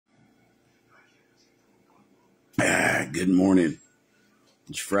Good morning.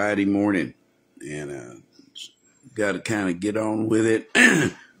 It's Friday morning, and got to kind of get on with it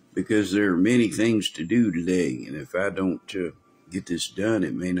because there are many things to do today. And if I don't get this done,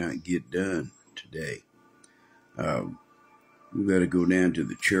 it may not get done today. We've got to go down to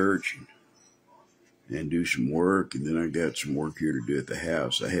the church and do some work, and then I got some work here to do at the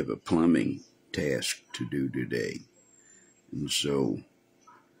house. I have a plumbing task to do today, and so,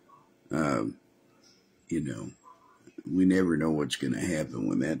 we never know what's going to happen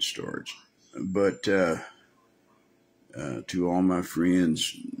when that starts. But to all my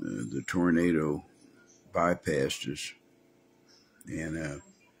friends, the tornado bypassed us, and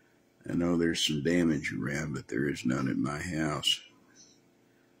I know there's some damage around, but there is none at my house.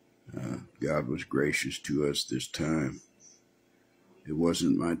 God was gracious to us this time. It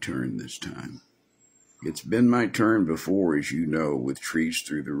wasn't my turn this time. It's been my turn before, as you know, with trees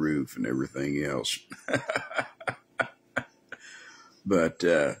through the roof and everything else.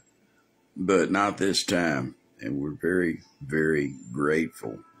 But not this time. And we're very, very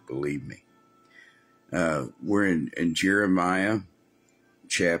grateful, believe me. We're in Jeremiah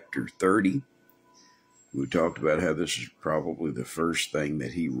chapter 30. We talked about how this is probably the first thing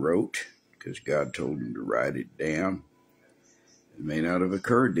that he wrote because God told him to write it down. It may not have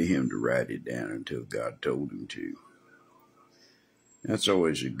occurred to him to write it down until God told him to. That's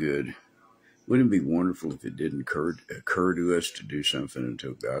always a good. Wouldn't it be wonderful if it didn't occur to us to do something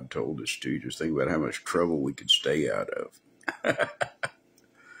until God told us to? Just think about how much trouble we could stay out of.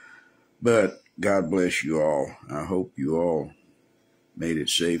 But God bless you all. I hope you all made it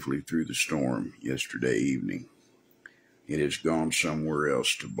safely through the storm yesterday evening. It has gone somewhere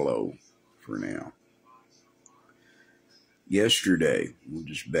else to blow for now. Yesterday, we'll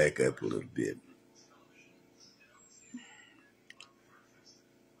just back up a little bit.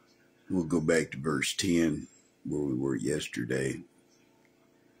 We'll go back to verse 10, where we were yesterday.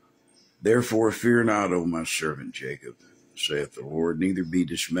 Therefore, fear not, O my servant Jacob, saith the Lord, neither be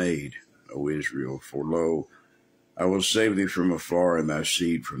dismayed, O Israel, for lo, I will save thee from afar, and thy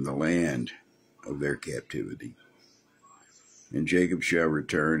seed from the land of their captivity. And Jacob shall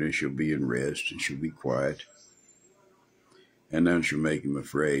return, and shall be in rest, and shall be quiet, and none shall make him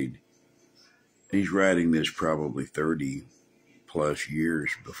afraid. He's writing this probably 30 plus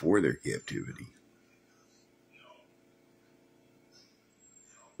years before their captivity.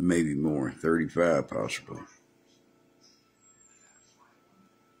 Maybe more, 35 possibly.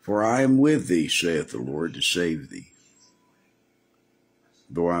 For I am with thee, saith the Lord, to save thee.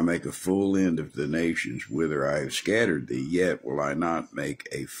 Though I make a full end of the nations whither I have scattered thee, yet will I not make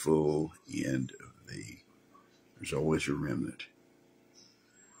a full end of thee. There's always a remnant.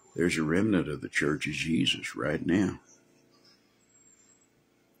 There's a remnant of the church of Jesus right now.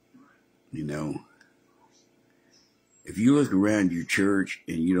 You know, if you look around your church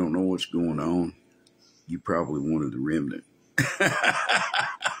and you don't know what's going on, you probably one of the remnant.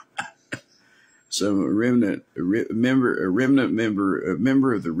 So a member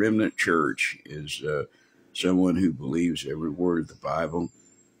of the remnant church is someone who believes every word of the Bible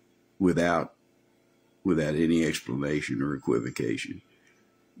without any explanation or equivocation.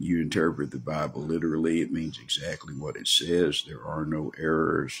 You interpret the Bible literally. It means exactly what it says. There are no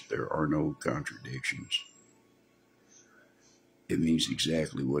errors. There are no contradictions. It means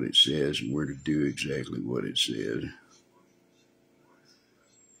exactly what it says, and we're to do exactly what it says.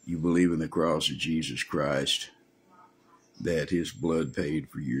 You believe in the cross of Jesus Christ, that his blood paid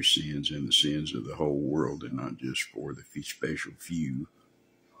for your sins and the sins of the whole world, and not just for the special few.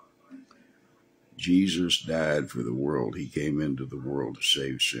 Jesus died for the world. He came into the world to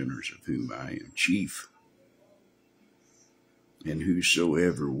save sinners, of whom I am chief. And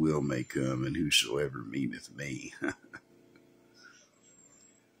whosoever will may come, and whosoever meaneth me.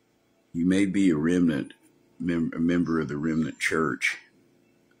 You may be a remnant, a member of the remnant church,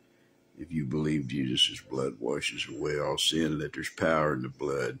 if you believe Jesus' blood washes away all sin, and that there's power in the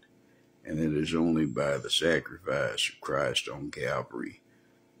blood, and it is only by the sacrifice of Christ on Calvary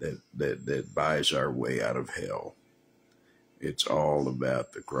that buys our way out of hell. It's all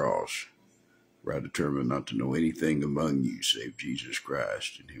about the cross. For I determined not to know anything among you save Jesus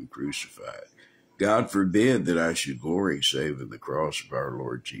Christ and him crucified. God forbid that I should glory save in the cross of our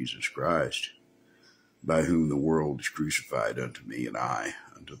Lord Jesus Christ, by whom the world is crucified unto me, and I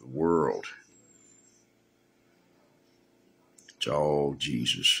unto the world. It's all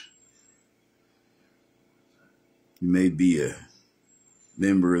Jesus. You may be a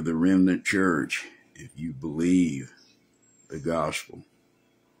member of the remnant church if you believe the gospel,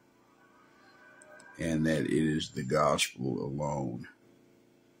 and that it is the gospel alone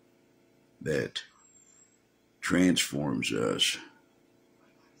that transforms us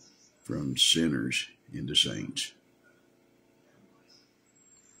from sinners into saints.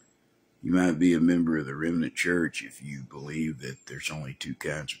 You might be a member of the remnant church if you believe that there's only two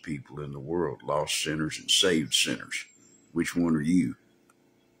kinds of people in the world, lost sinners and saved sinners. Which one are you?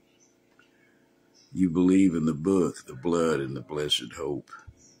 You believe in the book, the blood, and the blessed hope.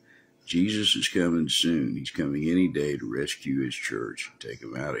 Jesus is coming soon. He's coming any day to rescue his church and take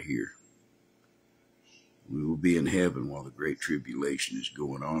them out of here. We will be in heaven while the great tribulation is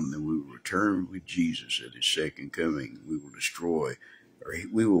going on, and then we will return with Jesus at his second coming. We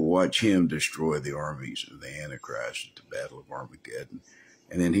will watch him destroy the armies of the Antichrist at the Battle of Armageddon.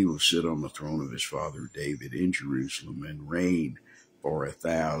 And then he will sit on the throne of his father David in Jerusalem and reign for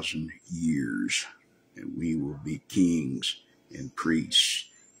 1,000 years. And we will be kings and priests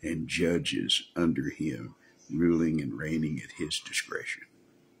and judges under him, ruling and reigning at his discretion.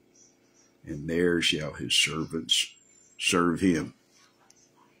 And there shall his servants serve him.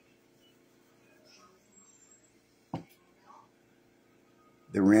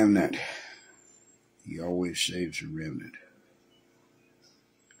 The remnant. He always saves a remnant.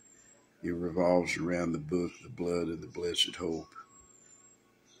 It revolves around the book, the blood, and the blessed hope.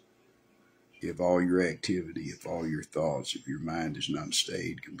 If all your activity, if all your thoughts, if your mind is not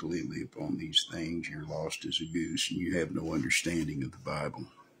stayed completely upon these things, you're lost as a goose and you have no understanding of the Bible.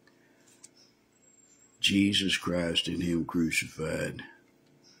 Jesus Christ and him crucified.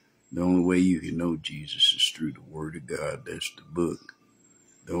 The only way you can know Jesus is through the Word of God. That's the book.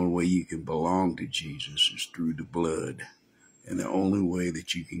 The only way you can belong to Jesus is through the blood. And the only way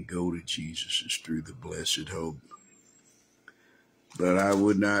that you can go to Jesus is through the blessed hope. But I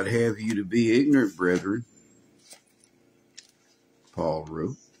would not have you to be ignorant, brethren, Paul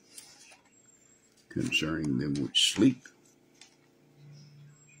wrote, concerning them which sleep.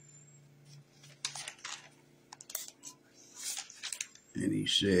 And he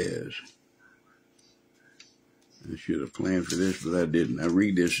says, I should have planned for this, but I didn't. I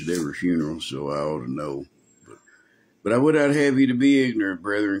read this at every funeral, so I ought to know. But I would not have you to be ignorant,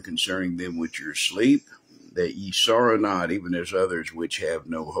 brethren, concerning them which are asleep, that ye sorrow not, even as others which have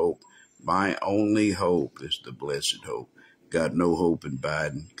no hope. My only hope is the blessed hope. Got no hope in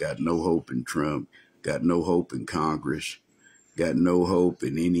Biden, got no hope in Trump, got no hope in Congress, got no hope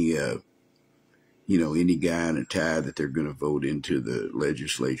in any guy in a tie that they're going to vote into the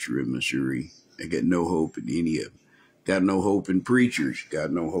legislature in Missouri. I got no hope in any of them. Got no hope in preachers,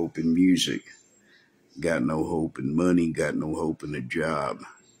 got no hope in music, got no hope in money, got no hope in a job.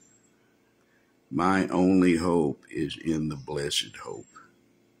 My only hope is in the blessed hope.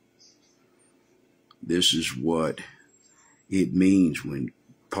 This is what it means when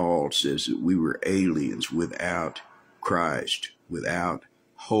Paul says that we were aliens without Christ, without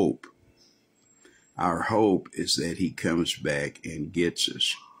hope. Our hope is that he comes back and gets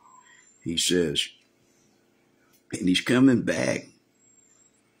us. He says, and he's coming back.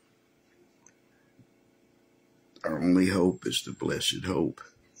 Our only hope is the blessed hope.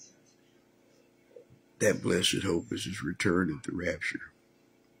 That blessed hope is his return at the rapture.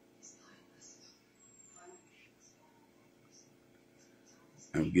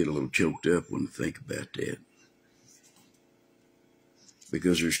 I get a little choked up when I think about that.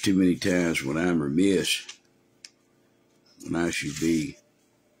 Because there's too many times when I'm remiss, when I should be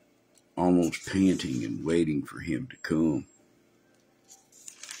almost panting and waiting for him to come.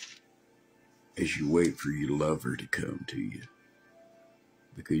 As you wait for your lover to come to you.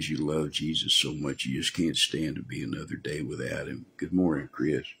 Because you love Jesus so much, you just can't stand to be another day without him. Good morning,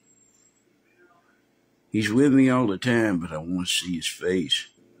 Chris. He's with me all the time, but I want to see his face.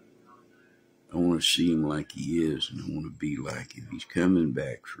 I want to see him like he is, and I want to be like him. He's coming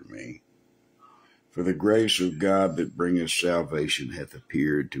back for me. For the grace of God that bringeth salvation hath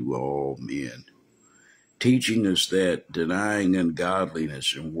appeared to all men, teaching us that, denying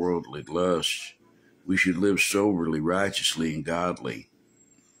ungodliness and worldly lusts, we should live soberly, righteously, and godly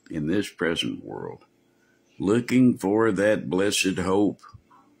in this present world, looking for that blessed hope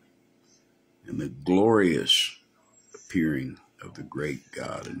and the glorious appearing of the great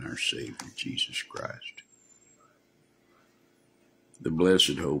God and our Savior, Jesus Christ. The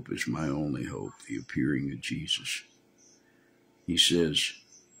blessed hope is my only hope, the appearing of Jesus. He says,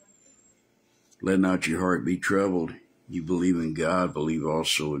 let not your heart be troubled. You believe in God, believe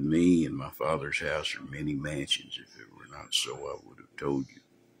also in me. In my Father's house are many mansions. If it were not so, I would have told you.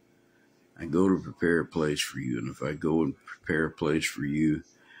 I go to prepare a place for you, and if I go and prepare a place for you,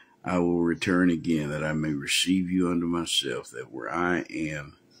 I will return again, that I may receive you unto myself, that where I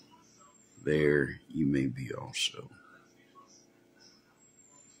am, there you may be also.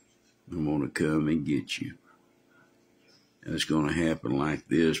 I'm going to come and get you. And it's going to happen like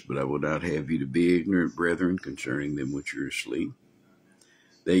this, but I would not have you to be ignorant, brethren, concerning them which are asleep,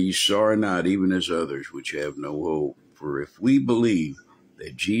 that ye sorrow not, even as others which have no hope. For if we believe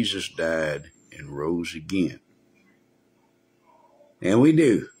that Jesus died and rose again, and we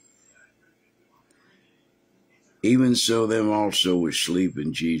do, even so them also which sleep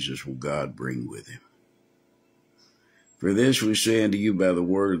in Jesus will God bring with him. For this we say unto you by the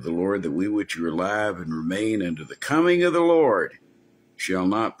word of the Lord, that we which are alive and remain unto the coming of the Lord shall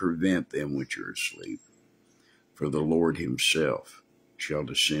not prevent them which are asleep. For the Lord himself shall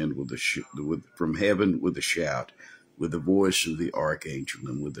descend from heaven with a shout, with the voice of the archangel,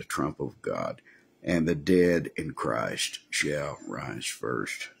 and with the trump of God, and the dead in Christ shall rise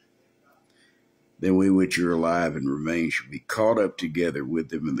first. Then we which are alive and remain shall be caught up together with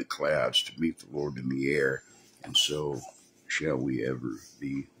them in the clouds to meet the Lord in the air, and so shall we ever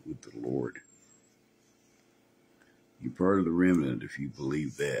be with the Lord. You're part of the remnant if you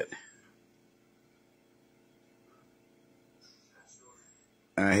believe that.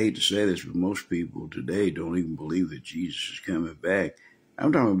 I hate to say this, but most people today don't even believe that Jesus is coming back.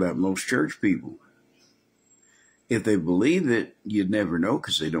 I'm talking about most church people. If they believe it, you'd never know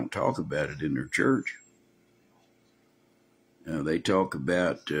because they don't talk about it in their church. They talk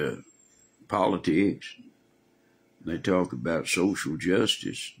about politics. They talk about social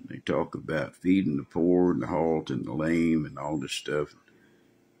justice. They talk about feeding the poor and the halt and the lame and all this stuff.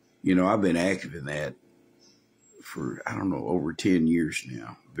 You know, I've been active in that for, I don't know, over 10 years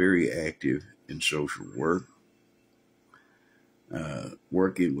now. Very active in social work,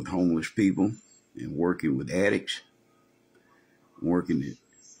 working with homeless people and working with addicts, working at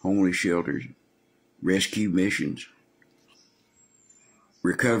homeless shelters, rescue missions,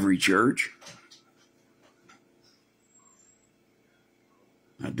 recovery church.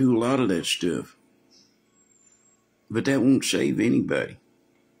 I do a lot of that stuff, but that won't save anybody.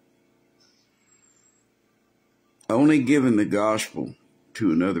 Only giving the gospel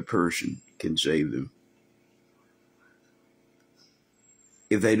to another person can save them.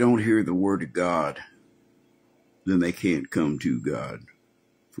 If they don't hear the word of God, then they can't come to God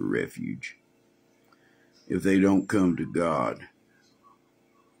for refuge. If they don't come to God,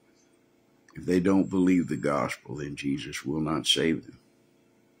 if they don't believe the gospel, then Jesus will not save them.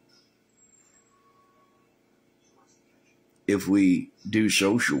 If we do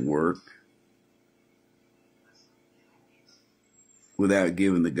social work without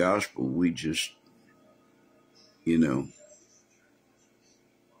giving the gospel, we just,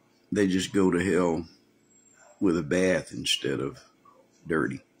 they just go to hell with a bath instead of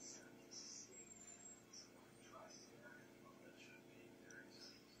dirty.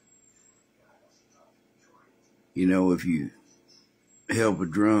 If you help a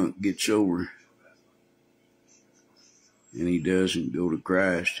drunk get sober and he doesn't go to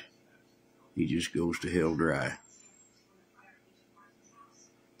Christ, he just goes to hell dry.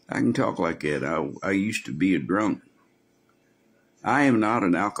 I can talk like that. I used to be a drunk. I am not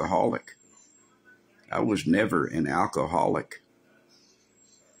an alcoholic. I was never an alcoholic.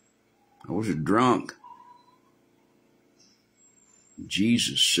 I was a drunk.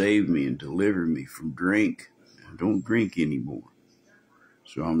 Jesus saved me and delivered me from drink. I don't drink anymore,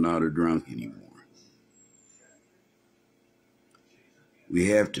 so I'm not a drunk anymore. We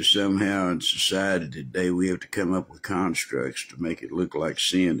have to somehow in society today, we have to come up with constructs to make it look like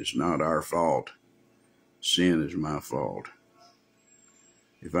sin is not our fault. Sin is my fault.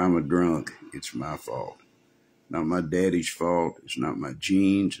 If I'm a drunk, it's my fault. Not my daddy's fault. It's not my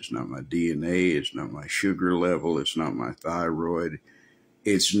genes. It's not my DNA. It's not my sugar level. It's not my thyroid.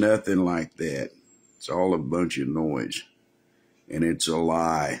 It's nothing like that. It's all a bunch of noise. And it's a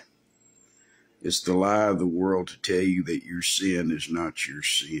lie. It's the lie of the world to tell you that your sin is not your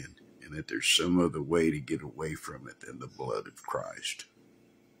sin and that there's some other way to get away from it than the blood of Christ.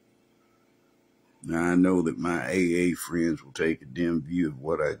 Now, I know that my AA friends will take a dim view of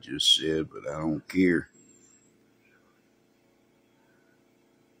what I just said, but I don't care.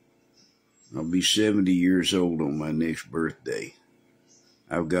 I'll be 70 years old on my next birthday.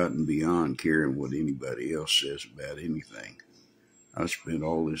 I've gotten beyond caring what anybody else says about anything. I spent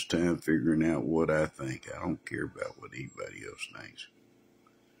all this time figuring out what I think. I don't care about what anybody else thinks.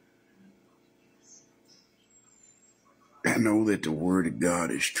 I know that the Word of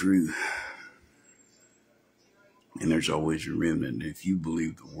God is true. And there's always a remnant. If you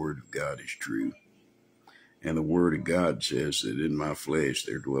believe the Word of God is true, and the Word of God says that in my flesh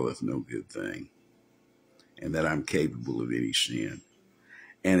there dwelleth no good thing, and that I'm capable of any sin.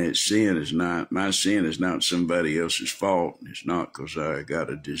 And my sin is not somebody else's fault. It's not because I got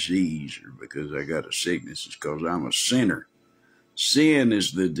a disease or because I got a sickness. It's because I'm a sinner Sin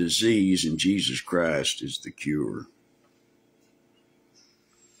is the disease and Jesus Christ is the cure.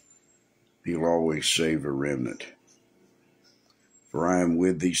 He'll always save a remnant. For I am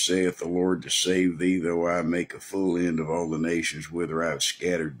with thee, saith the Lord, to save thee, though I make a full end of all the nations whither I have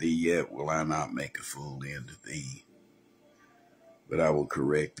scattered thee, yet will I not make a full end of thee. But I will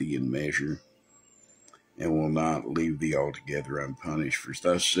correct thee in measure, and will not leave thee altogether unpunished. For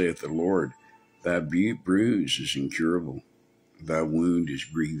thus saith the Lord, thy bruise is incurable, thy wound is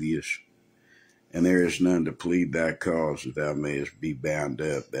grievous, and there is none to plead thy cause that thou mayest be bound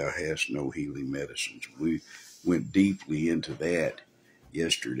up. Thou hast no healing medicines. We went deeply into that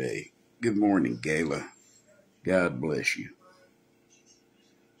yesterday. Good morning, Gayla. God bless you.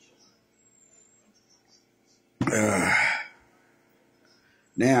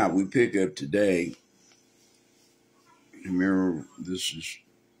 Now we pick up today. Remember, this is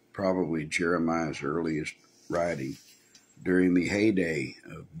probably Jeremiah's earliest writing during the heyday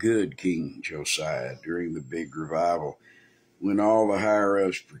of good King Josiah, during the big revival, when all the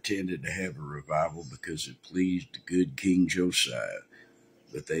higher-ups pretended to have a revival because it pleased good King Josiah.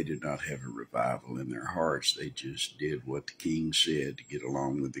 But they did not have a revival in their hearts. They just did what the king said to get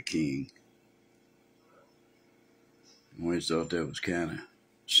along with the king. I always thought that was kind of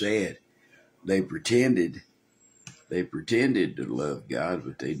sad. They pretended to love God,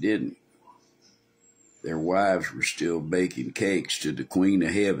 but they didn't. Their wives were still baking cakes to the Queen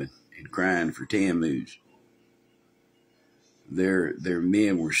of Heaven and crying for Tammuz. Their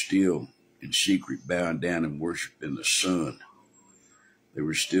men were still in secret bowing down and worshiping the sun. They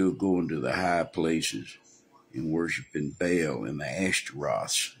were still going to the high places and worshiping Baal and the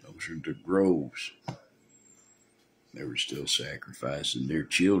Ashtaroths. Those are the groves. They were still sacrificing their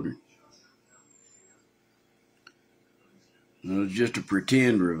children. It was just a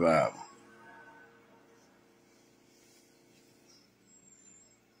pretend revival.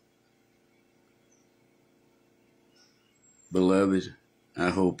 Beloved, I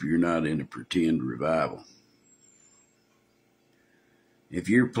hope you're not in a pretend revival. If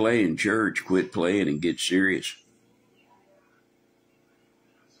you're playing church, quit playing and get serious.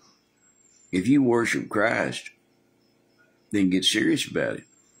 If you worship Christ, then get serious about it.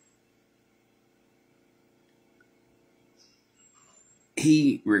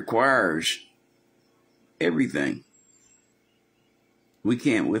 He requires everything. We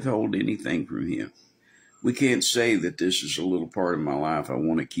can't withhold anything from him. We can't say that this is a little part of my life I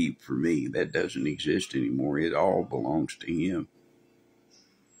want to keep for me. That doesn't exist anymore. It all belongs to him.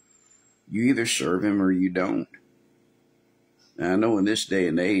 You either serve him or you don't. Now, I know in this day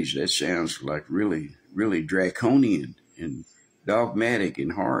and age that sounds like really, really draconian and dogmatic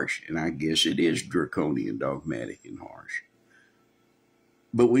and harsh. And I guess it is draconian, dogmatic, and harsh.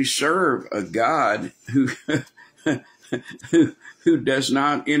 But we serve a God who who does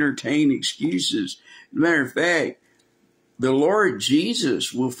not entertain excuses. As a matter of fact, the Lord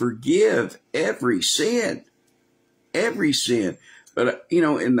Jesus will forgive every sin. Every sin. But,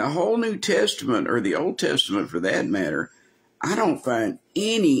 in the whole New Testament, or the Old Testament for that matter, I don't find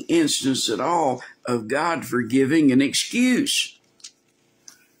any instance at all of God forgiving an excuse.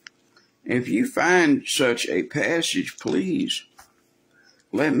 If you find such a passage, please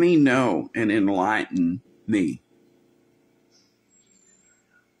let me know and enlighten me.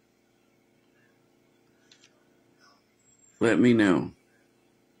 Let me know.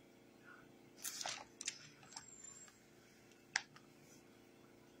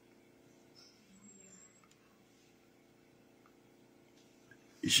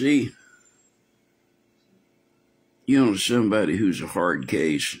 You see, somebody who's a hard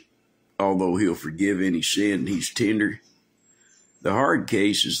case, although he'll forgive any sin, he's tender. The hard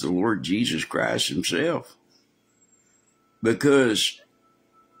case is the Lord Jesus Christ himself. Because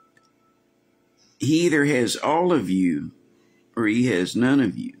he either has all of you or he has none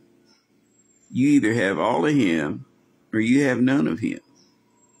of you. You either have all of him or you have none of him.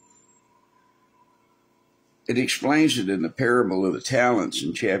 It explains it in the parable of the talents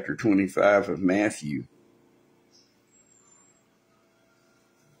in chapter 25 of Matthew.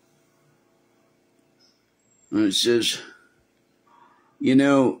 And it says,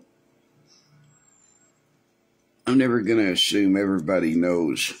 I'm never going to assume everybody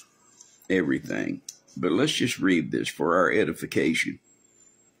knows everything, but let's just read this for our edification.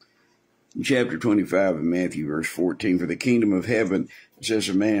 In chapter 25 of Matthew, verse 14, for the kingdom of heaven is as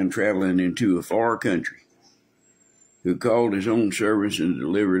a man traveling into a far country, who called his own servants and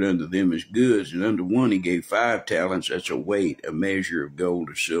delivered unto them his goods, and unto one he gave 5 talents, that's a weight, a measure of gold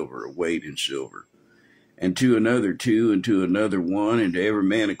or silver, a weight in silver, and to another 2, and to another 1, and to every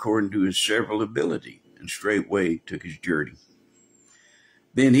man according to his several ability, and straightway took his journey.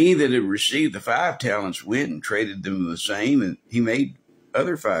 Then he that had received the 5 talents went and traded them the same, and he made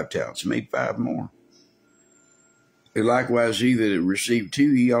other 5 talents, made 5 more. And likewise, he that had received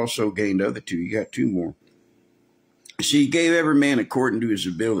 2, he also gained other 2. He got 2 more. See, he gave every man according to his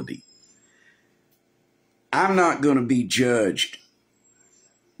ability. I'm not going to be judged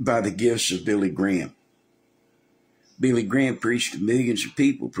by the gifts of Billy Graham. Billy Graham preached to millions of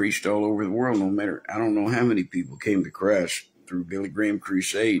people, preached all over the world, no matter, I don't know how many people came to Christ through Billy Graham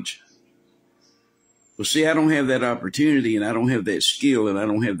crusades. Well, see, I don't have that opportunity, and I don't have that skill, and I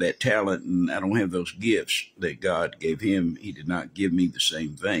don't have that talent, and I don't have those gifts that God gave him. He did not give me the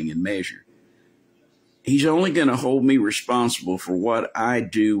same thing in measure. He's only going to hold me responsible for what I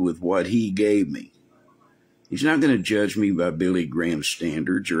do with what he gave me. He's not going to judge me by Billy Graham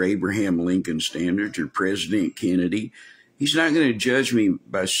standards or Abraham Lincoln standards or President Kennedy. He's not going to judge me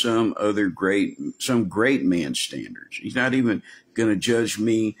by some great man's standards. He's not even going to judge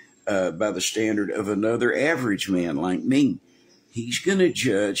me by the standard of another average man like me. He's going to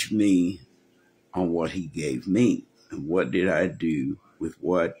judge me on what he gave me. And what did I do with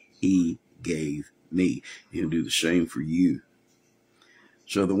what he gave me? He'll do the same for you.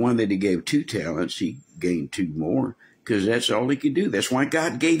 So the one that he gave 2 talents, he gained 2 more, because that's all he could do. That's why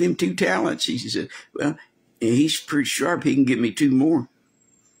God gave him 2 talents. He said, well, he's pretty sharp. He can give me 2 more.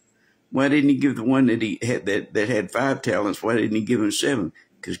 Why didn't he give the one that he had that had 5 talents? Why didn't he give him 7?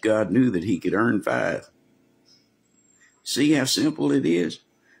 Because God knew that he could earn 5. See how simple it is?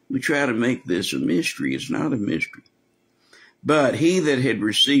 We try to make this a mystery. It's not a mystery. But he that had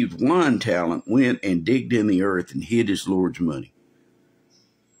received 1 talent went and digged in the earth and hid his Lord's money.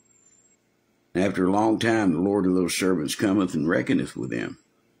 After a long time, the Lord of those servants cometh and reckoneth with them.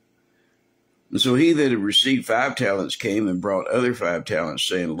 And so he that had received 5 talents came and brought other 5 talents,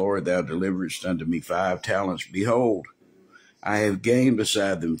 saying, Lord, thou deliveredst unto me 5 talents. Behold, I have gained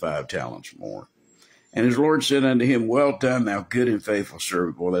beside them 5 talents more. And his Lord said unto him, well done, thou good and faithful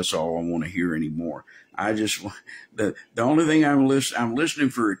servant. Well, that's all I want to hear anymore. The only thing I'm listening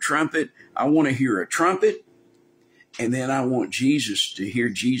for a trumpet. I want to hear a trumpet. And then I want to hear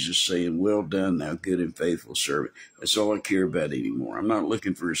Jesus saying, well done, thou good and faithful servant. That's all I care about anymore. I'm not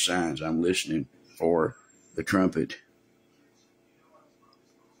looking for signs. I'm listening for the trumpet.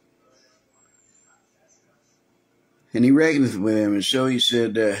 And he reckoneth with him. And so he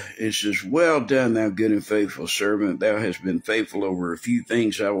said, it says, well done, thou good and faithful servant. Thou hast been faithful over a few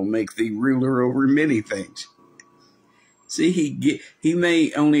things. I will make thee ruler over many things. See, he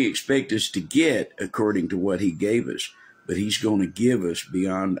may only expect us to get according to what he gave us, but he's going to give us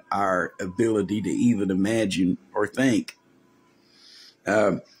beyond our ability to even imagine or think.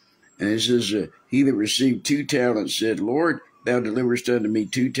 And it says, he that received 2 talents said, Lord, thou deliverest unto me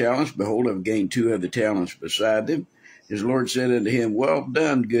 2 talents. Behold, I've gained 2 other talents beside them. His Lord said unto him, well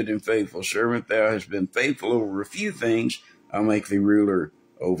done, good and faithful servant. Thou hast been faithful over a few things. I'll make thee ruler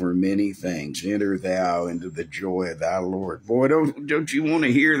over many things. Enter thou into the joy of thy Lord. Boy, don't you want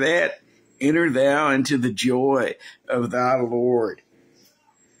to hear that? Enter thou into the joy of thy Lord.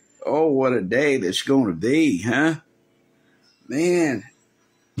 Oh, what a day that's going to be, huh? Man,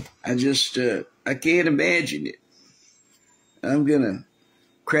 I can't imagine it. I'm going to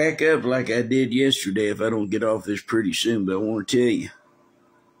crack up like I did yesterday if I don't get off this pretty soon, but I want to tell you,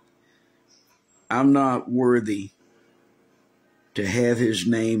 I'm not worthy to have his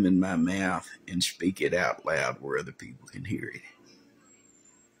name in my mouth and speak it out loud where other people can hear it.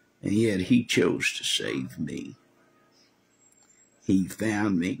 And yet he chose to save me. He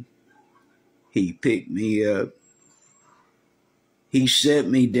found me. He picked me up. He set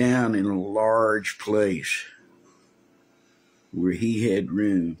me down in a large place where he had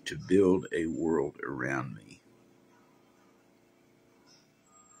room to build a world around me.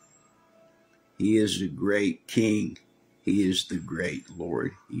 He is a great King. He is the great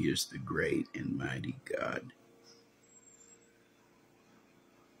Lord. He is the great and mighty God.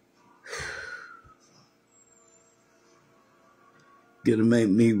 Gonna make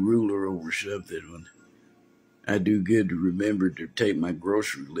me ruler over something. When I do good to remember to take my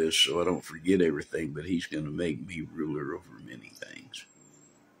grocery list so I don't forget everything, but he's gonna make me ruler over many things.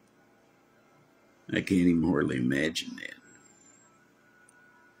 I can't even hardly imagine that.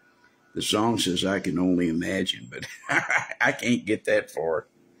 The song says I can only imagine, but I can't get that far.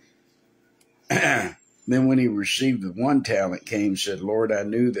 Then when he received the 1 talent came, said, Lord, I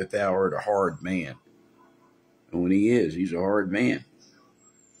knew that thou art a hard man. And when he's a hard man.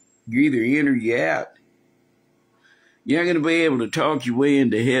 You're either in or you're out. You're not going to be able to talk your way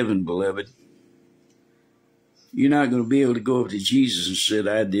into heaven, beloved. You're not going to be able to go up to Jesus and say,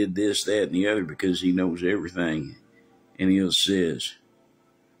 I did this, that, and the other, because he knows everything. And he says,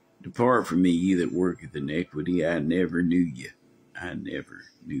 Depart from me, ye that worketh iniquity. I never knew you. I never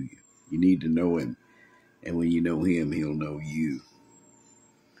knew you. You need to know him. And when you know him, he'll know you.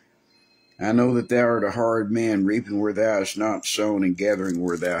 I know that thou art a hard man, reaping where thou hast not sown, and gathering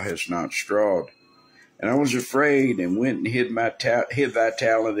where thou hast not strawed. And I was afraid, and went and hid thy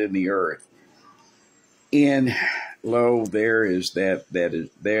talent in the earth. And lo, there is there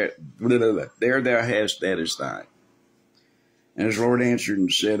thou hast that is thine. And his Lord answered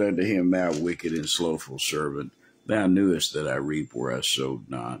and said unto him, Thou wicked and slothful servant, thou knewest that I reap where I sowed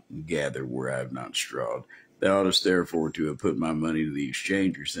not, and gather where I have not strawed. Thou oughtest therefore to have put my money to the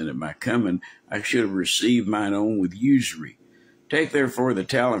exchangers, then at my coming I should have received mine own with usury. Take therefore the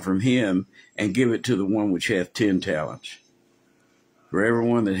talent from him, and give it to the one which hath 10 talents. For every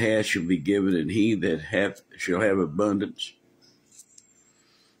one that hath shall be given, and he that hath shall have abundance.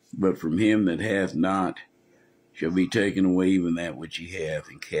 But from him that hath not shall be taken away even that which he hath,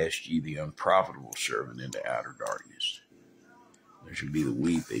 and cast ye the unprofitable servant into outer darkness. There shall be the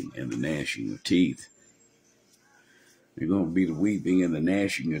weeping and the gnashing of teeth. There's going to be the weeping and the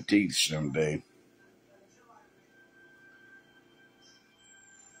gnashing of teeth someday.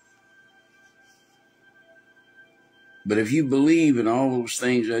 But if you believe in all those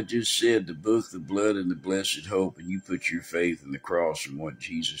things I just said, the book, the blood, and the blessed hope, and you put your faith in the cross and what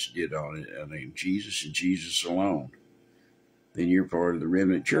Jesus did on it, I mean, Jesus and Jesus alone, then you're part of the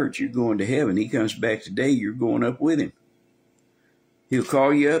remnant church. You're going to heaven. He comes back today, you're going up with him. He'll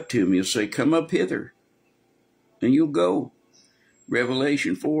call you up to him. He'll say, come up hither. And you'll go.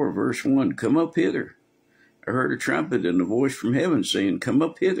 Revelation 4, verse 1, come up hither. I heard a trumpet and a voice from heaven saying, come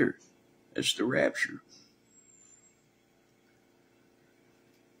up hither. That's the rapture.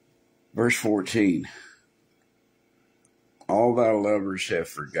 Verse 14, all thy lovers have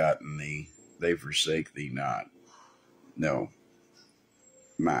forgotten thee, they forsake thee not. No,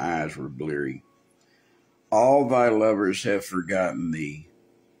 my eyes were bleary. All thy lovers have forgotten thee,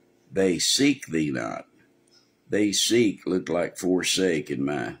 they seek thee not. They seek looked like forsake in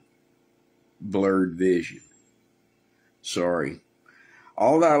my blurred vision. Sorry.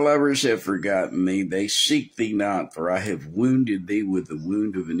 All thy lovers have forgotten thee, they seek thee not, for I have wounded thee with the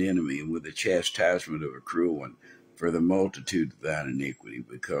wound of an enemy, and with the chastisement of a cruel one, for the multitude of thine iniquity,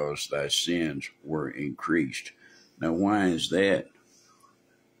 because thy sins were increased. Now why is that?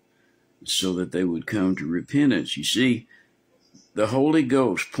 So that they would come to repentance. You see, the Holy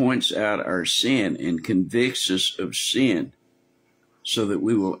Ghost points out our sin and convicts us of sin, so that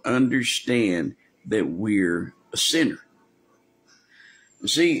we will understand that we're a sinner.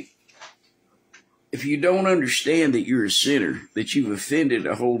 See, if you don't understand that you're a sinner, that you've offended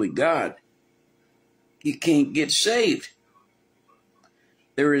a holy God, you can't get saved.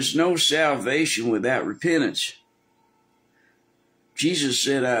 There is no salvation without repentance. Jesus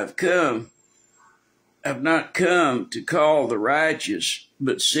said, I've not come to call the righteous,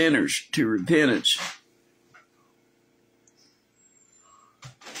 but sinners to repentance.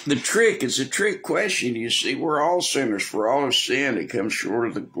 The trick is a trick question, you see. We're all sinners, for all have sinned and come short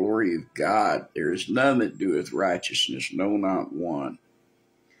of the glory of God. There is none that doeth righteousness, no, not one.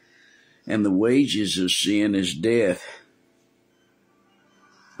 And the wages of sin is death.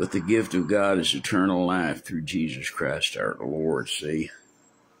 But the gift of God is eternal life through Jesus Christ our Lord, see.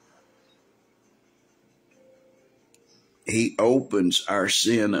 He opens our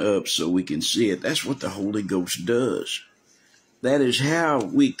sin up so we can see it. That's what the Holy Ghost does. That is how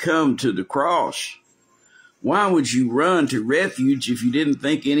we come to the cross. Why would you run to refuge if you didn't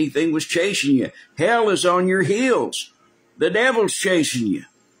think anything was chasing you? Hell is on your heels. The devil's chasing you.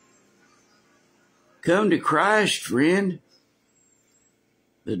 Come to Christ, friend.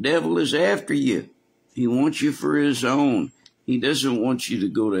 The devil is after you. He wants you for his own. He doesn't want you to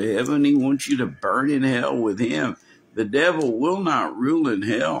go to heaven. He wants you to burn in hell with him. The devil will not rule in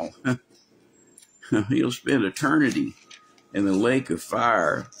hell. He'll spend eternity in the lake of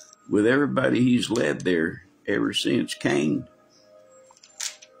fire with everybody he's led there ever since Cain,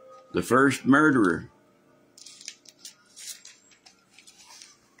 the first murderer.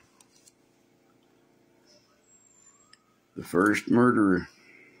 The first murderer.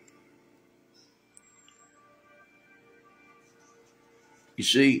 You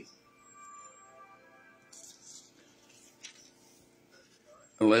see,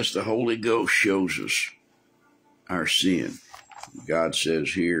 unless the Holy Ghost shows us our sin, God says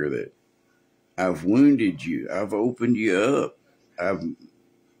here that I've wounded you. I've opened you up. I've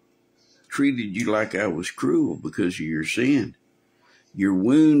treated you like I was cruel because of your sin. Your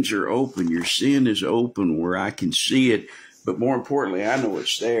wounds are open. Your sin is open where I can see it. But more importantly, I know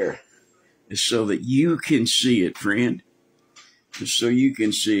it's there. It's so that you can see it, friend. Just so you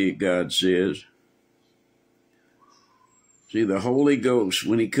can see it, God says. See, the Holy Ghost,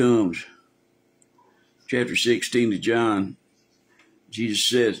 when he comes, chapter 16 of John, Jesus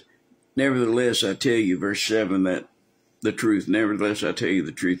says, nevertheless, I tell you, verse 7, that the truth. Nevertheless, I tell you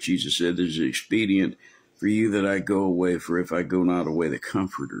the truth. Jesus said, it is expedient for you that I go away, for if I go not away, the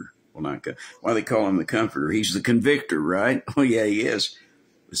Comforter will not go. Why they call him the Comforter? He's the convictor, right? Oh, yeah, he is.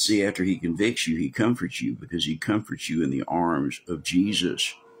 But see, after he convicts you, he comforts you, because he comforts you in the arms of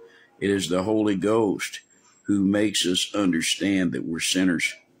Jesus. It is the Holy Ghost who makes us understand that we're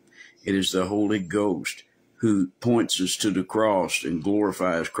sinners. It is the Holy Ghost who points us to the cross and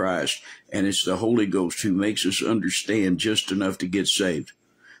glorifies Christ. And it's the Holy Ghost who makes us understand just enough to get saved.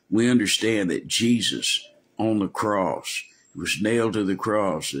 We understand that Jesus on the cross was nailed to the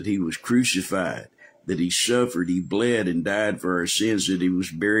cross, that he was crucified, that he suffered, he bled and died for our sins, that he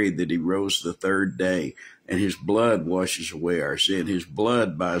was buried, that he rose the third day, and his blood washes away our sin. His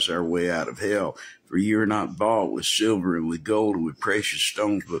blood buys our way out of hell. For you are not bought with silver and with gold and with precious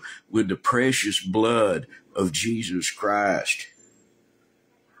stones, but with the precious blood of Jesus Christ.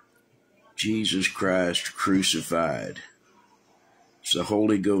 Jesus Christ crucified. It's the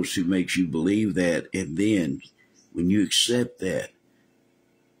Holy Ghost who makes you believe that. And then when you accept that,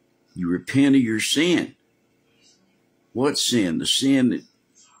 you repent of your sin. What sin? The sin that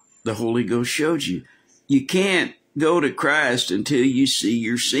the Holy Ghost showed you. You can't go to Christ until you see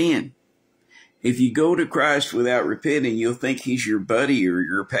your sin. If you go to Christ without repenting, you'll think he's your buddy or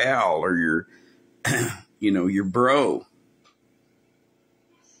your pal or your, your bro.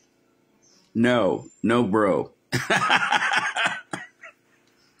 No bro.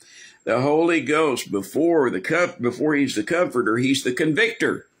 The Holy Ghost, before he's the comforter, he's the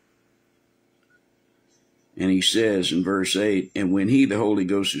convictor. And he says in verse 8, and when he, the Holy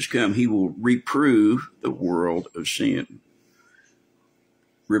Ghost, has come, he will reprove the world of sin.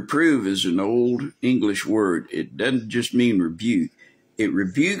 Reprove is an old English word. It doesn't just mean rebuke. It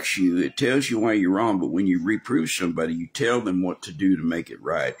rebukes you. It tells you why you're wrong. But when you reprove somebody, you tell them what to do to make it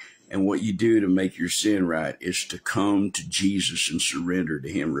right. And what you do to make your sin right is to come to Jesus and surrender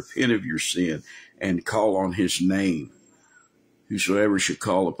to him. Repent of your sin and call on his name. Whosoever shall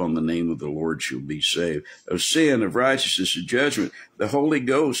call upon the name of the Lord shall be saved. Of sin, of righteousness, of judgment. The Holy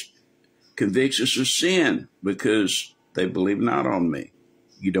Ghost convicts us of sin because they believe not on me.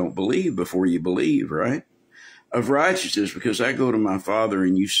 You don't believe before you believe, right? Of righteousness, because I go to my Father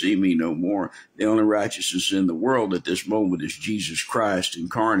and you see me no more. The only righteousness in the world at this moment is Jesus Christ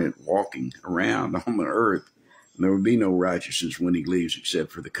incarnate walking around on the earth. And there will be no righteousness when he leaves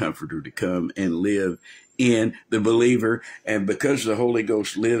except for the Comforter to come and live in the believer. And because the Holy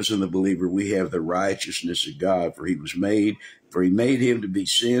Ghost lives in the believer, we have the righteousness of God, for he made him to be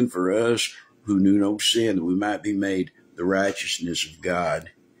sin for us who knew no sin, that we might be made the righteousness of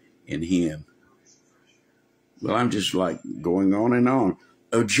God in him. Well, I'm just like going on and on.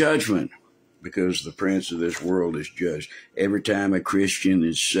 Of judgment, because the prince of this world is judged. Every time a Christian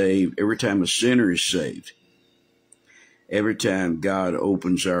is saved, every time a sinner is saved, every time God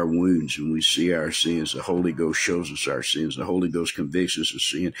opens our wounds and we see our sins, the Holy Ghost shows us our sins. The Holy Ghost convicts us of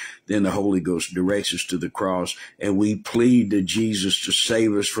sin. Then the Holy Ghost directs us to the cross, and we plead to Jesus to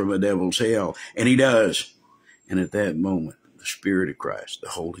save us from the devil's hell. And he does. And at that moment, the Spirit of Christ, the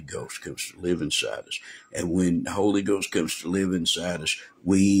Holy Ghost, comes to live inside us. And when the Holy Ghost comes to live inside us,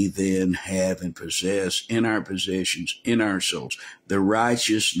 we then have and possess in our possessions, in our souls, the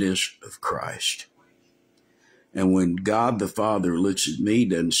righteousness of Christ. And when God the Father looks at me,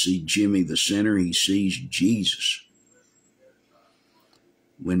 doesn't see Jimmy the sinner, he sees Jesus.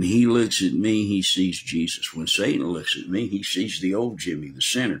 When he looks at me, he sees Jesus. When Satan looks at me, he sees the old Jimmy the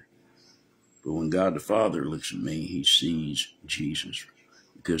sinner. But when God the Father looks at me, he sees Jesus,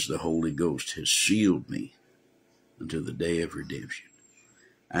 because the Holy Ghost has sealed me until the day of redemption.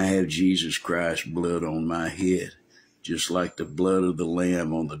 I have Jesus Christ's blood on my head, just like the blood of the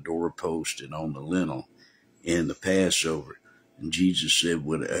lamb on the doorpost and on the lintel in the Passover. And Jesus said,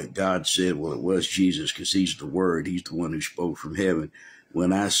 God said, well, it was Jesus, because he's the Word. He's the one who spoke from heaven.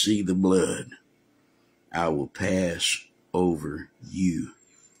 When I see the blood, I will pass over you.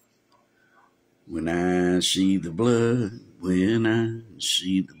 When I see the blood, when I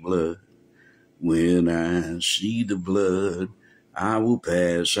see the blood, when I see the blood, I will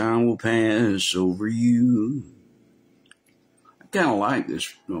pass over you. I kind of like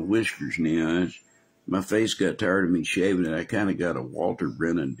this whiskers now. My face got tired of me shaving it. I kind of got a Walter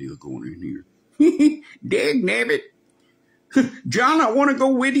Brennan deal going in here. Dagnabbit. John, I want to go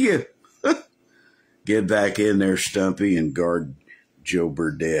with you. Get back in there, Stumpy, and guard Joe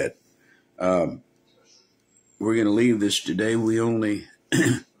Burdette. we're going to leave this today. We only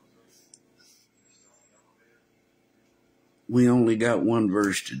got one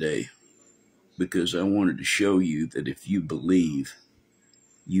verse today, because I wanted to show you that if you believe,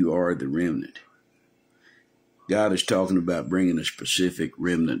 you are the remnant. God is talking about bringing a specific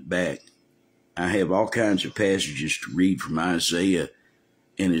remnant back. I have all kinds of passages to read from Isaiah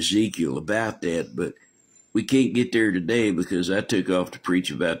and Ezekiel about that, but we can't get there today because I took off to preach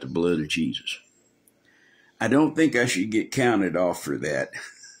about the blood of Jesus. I don't think I should get counted off for that.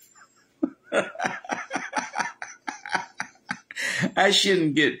 I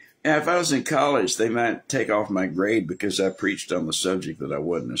shouldn't get, now if I was in college, they might take off my grade because I preached on the subject that I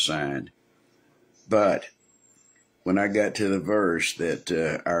wasn't assigned. But when I got to the verse that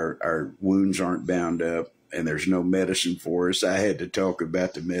our wounds aren't bound up and there's no medicine for us, I had to talk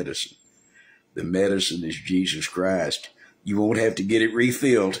about the medicine. The medicine is Jesus Christ. You won't have to get it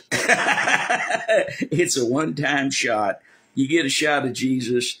refilled. It's a one-time shot. You get a shot of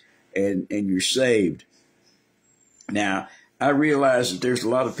Jesus and you're saved. Now, I realize that there's a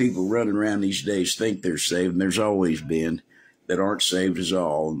lot of people running around these days think they're saved, and there's always been, that aren't saved at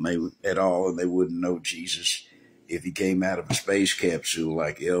all, and they wouldn't know Jesus if he came out of a space capsule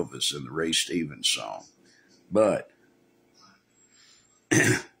like Elvis in the Ray Stevens song. But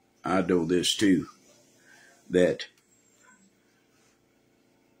I know this too, that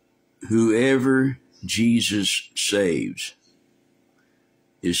whoever Jesus saves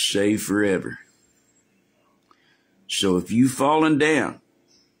is saved forever. So if you've fallen down,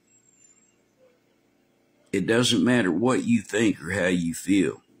 it doesn't matter what you think or how you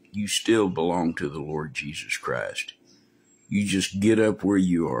feel. You still belong to the Lord Jesus Christ. You just get up where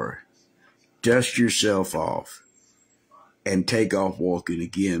you are, dust yourself off, and take off walking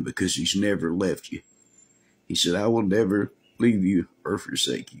again, because he's never left you. He said, I will never leave you or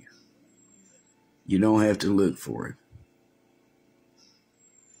forsake you. You don't have to look for him.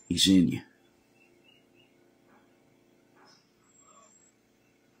 He's in you.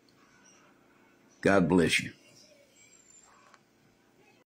 God bless you.